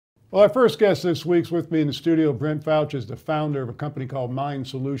Well, our first guest this week's with me in the studio. Brent Fouch is the founder of a company called Mind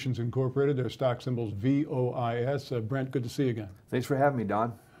Solutions Incorporated. Their stock symbol's VOIS. Brent, good to see you again. Thanks for having me,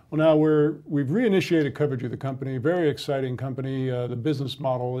 Don. Well, now we've reinitiated coverage of the company. Very exciting company. The business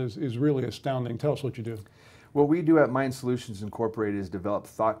model is really astounding. Tell us what you do. What we do at Mind Solutions Incorporated is develop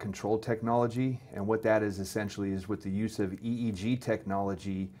thought control technology, and what that is essentially is with the use of EEG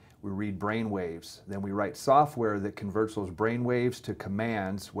technology, we read brain waves. Then we write software that converts those brain waves to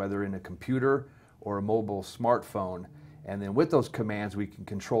commands, whether in a computer or a mobile smartphone. And then with those commands, we can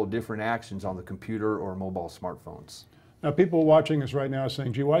control different actions on the computer or mobile smartphones. Now, people watching us right now are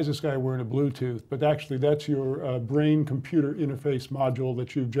saying, gee, why is this guy wearing a Bluetooth? But actually, that's your brain-computer interface module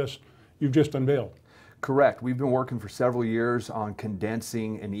that you've just unveiled. Correct. We've been working for several years on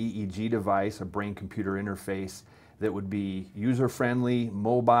condensing an EEG device, a brain-computer interface, that would be user-friendly,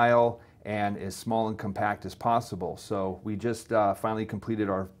 mobile, and as small and compact as possible. So we just finally completed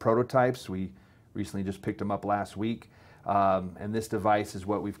our prototypes. We recently just picked them up last week. And this device is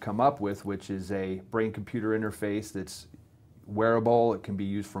what we've come up with, which is a brain-computer interface that's wearable. It can be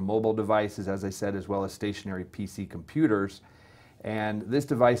used for mobile devices, as I said, as well as stationary PC computers. And this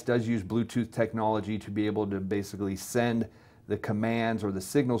device does use Bluetooth technology to be able to basically send the commands or the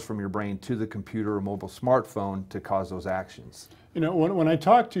signals from your brain to the computer or mobile smartphone to cause those actions. You know, when I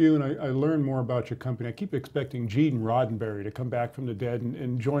talk to you and I learn more about your company, I keep expecting Gene Roddenberry to come back from the dead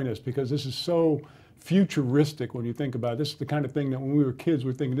and join us, because this is so futuristic when you think about it. This is the kind of thing that when we were kids,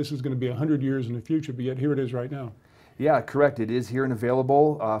 we're thinking this is going to be 100 years in the future, but yet here it is right now. Yeah, correct. It is here and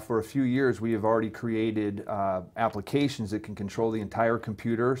available. For a few years, we have already created applications that can control the entire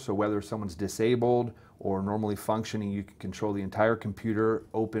computer. So whether someone's disabled or normally functioning, you can control the entire computer,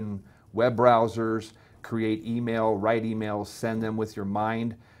 open web browsers, create email, write emails, send them with your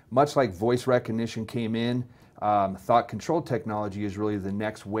mind. Much like voice recognition came in, thought control technology is really the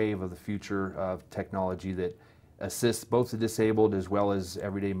next wave of the future of technology that assists both the disabled as well as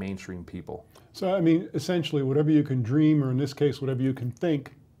everyday mainstream people. So, I mean, essentially, whatever you can dream, or in this case, whatever you can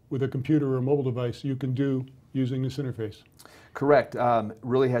think with a computer or a mobile device, you can do using this interface. Correct.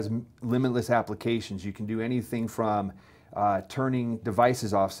 Really has limitless applications. You can do anything from turning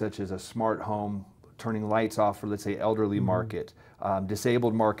devices off, such as a smart home, turning lights off for, let's say, elderly market,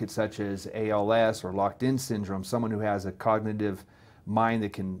 disabled market such as ALS or locked-in syndrome, someone who has a cognitive mind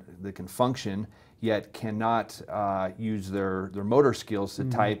that can function, yet cannot use their motor skills to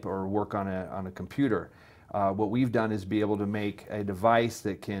type or work on a computer. What we've done is be able to make a device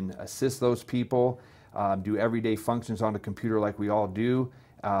that can assist those people, do everyday functions on a computer like we all do,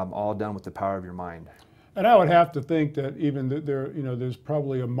 all done with the power of your mind. And I would have to think that even there's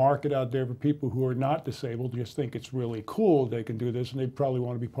probably a market out there for people who are not disabled, just think it's really cool they can do this, and they probably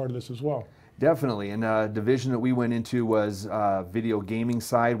want to be part of this as well. Definitely, and a division that we went into was video gaming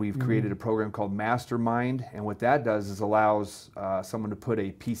side. We've created a program called Mastermind, and what that does is allows someone to put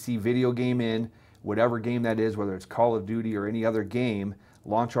a PC video game in, whatever game that is, whether it's Call of Duty or any other game,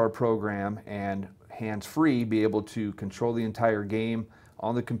 launch our program, and hands-free be able to control the entire game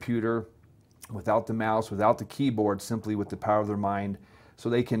on the computer without the mouse, without the keyboard, simply with the power of their mind. So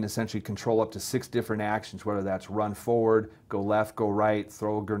they can essentially control up to 6 different actions, whether that's run forward, go left, go right,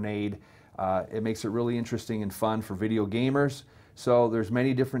 throw a grenade. It makes it really interesting and fun for video gamers. So there's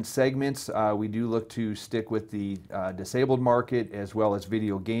many different segments. We do look to stick with the disabled market as well as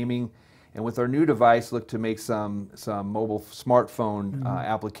video gaming. And with our new device, look to make some mobile smartphone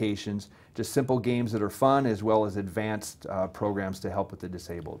applications, just simple games that are fun, as well as advanced programs to help with the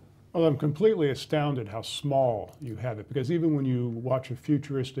disabled. Well, I'm completely astounded how small you have it, because even when you watch a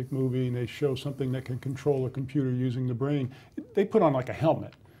futuristic movie and they show something that can control a computer using the brain, they put on like a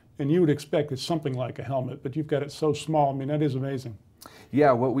helmet. And you would expect it's something like a helmet, but you've got it so small. I mean, that is amazing.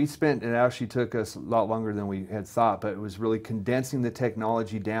 Yeah, what we spent, it actually took us a lot longer than we had thought, but it was really condensing the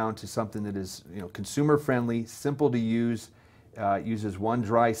technology down to something that is, consumer friendly, simple to use, uses one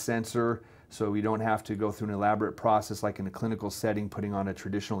dry sensor, so we don't have to go through an elaborate process like in a clinical setting, putting on a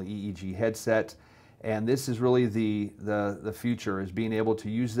traditional EEG headset. And this is really the future, is being able to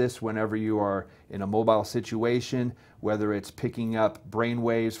use this whenever you are in a mobile situation, whether it's picking up brain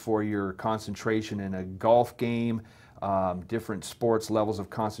waves for your concentration in a golf game, different sports levels of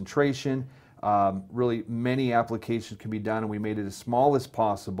concentration. Really many applications can be done, and we made it as small as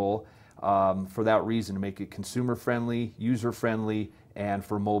possible for that reason, to make it consumer friendly, user friendly, and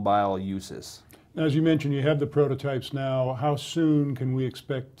for mobile uses. As you mentioned, you have the prototypes now. How soon can we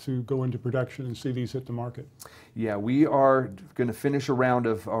expect to go into production and see these hit the market? Yeah, we are going to finish a round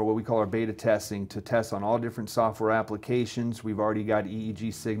of what we call our beta testing to test on all different software applications. We've already got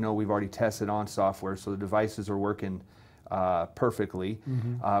EEG signal. We've already tested on software, so the devices are working perfectly.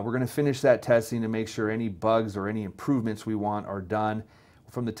 We're going to finish that testing to make sure any bugs or any improvements we want are done.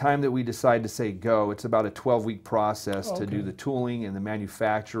 From the time that we decide to say go, it's about a 12-week process to do the tooling and the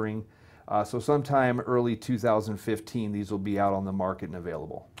manufacturing. So sometime early 2015, these will be out on the market and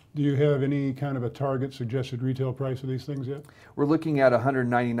available. Do you have any kind of a target suggested retail price of these things yet? We're looking at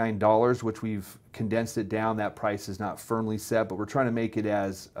 $199, which we've condensed it down. That price is not firmly set, but we're trying to make it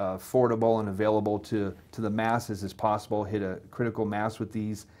as affordable and available to the masses as possible, hit a critical mass with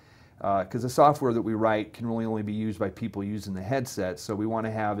these. Because the software that we write can really only be used by people using the headset. So we want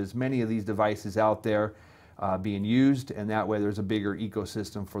to have as many of these devices out there being used, and that way there's a bigger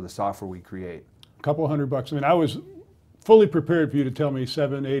ecosystem for the software we create. A couple $100. I mean, I was fully prepared for you to tell me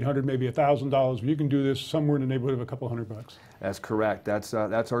 $700, $800, maybe $1,000. You can do this somewhere in the neighborhood of a couple $100. That's correct. That's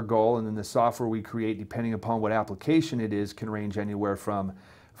our goal. And then the software we create, depending upon what application it is, can range anywhere from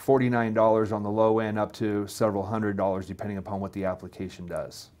 $49 on the low end up to several $100 depending upon what the application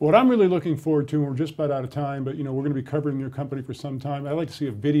does. What I'm really looking forward to, and we're just about out of time, but we're going to be covering your company for some time. I'd like to see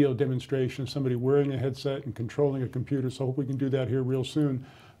a video demonstration, somebody wearing a headset and controlling a computer, so I hope we can do that here real soon.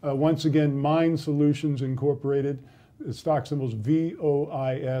 Once again, Mind Solutions Incorporated, the stock symbol's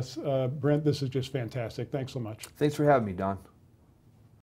VOIS. Brent, this is just fantastic. Thanks so much. Thanks for having me, Don.